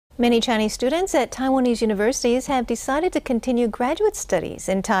Many Chinese students at Taiwanese universities have decided to continue graduate studies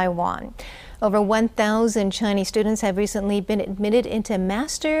in Taiwan. Over 1,000 Chinese students have recently been admitted into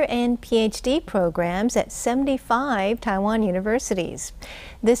master and PhD programs at 75 Taiwan universities.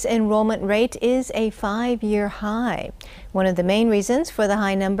 This enrollment rate is a 5-year high. One of the main reasons for the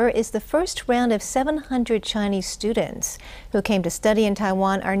high number is the first round of 700 Chinese students who came to study in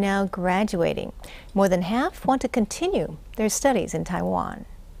Taiwan are now graduating. More than half want to continue their studies in Taiwan.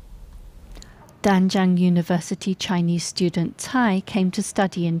 Danjiang University Chinese student Tsai came to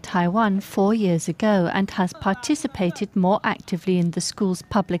study in Taiwan 4 years ago and has participated more actively in the school's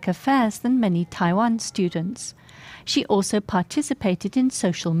public affairs than many Taiwan students. She also participated in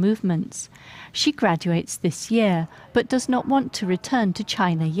social movements. She graduates this year, but does not want to return to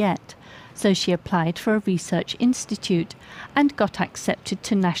China yet. So she applied for a research institute and got accepted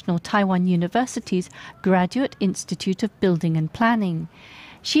to National Taiwan University's Graduate Institute of Building and Planning.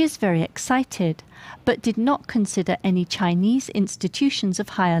 She is very excited, but did not consider any Chinese institutions of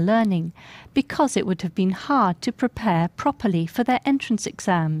higher learning because it would have been hard to prepare properly for their entrance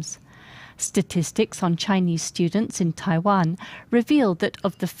exams. Statistics on Chinese students in Taiwan revealed that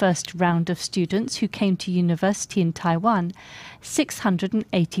of the first round of students who came to university in Taiwan,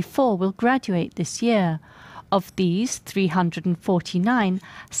 684 will graduate this year. Of these, 349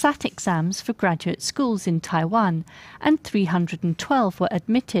 sat exams for graduate schools in Taiwan, and 312 were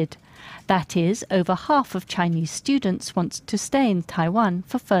admitted. That is, over half of Chinese students want to stay in Taiwan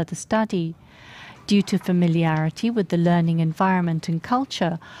for further study. Due to familiarity with the learning environment and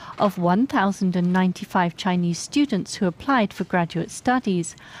culture, of 1,095 Chinese students who applied for graduate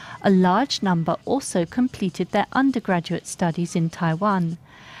studies, a large number also completed their undergraduate studies in Taiwan.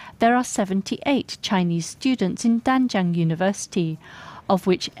 There are 78 Chinese students in Danjiang University, of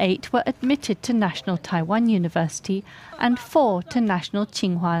which 8 were admitted to National Taiwan University and 4 to National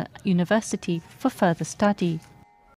Tsinghua University for further study.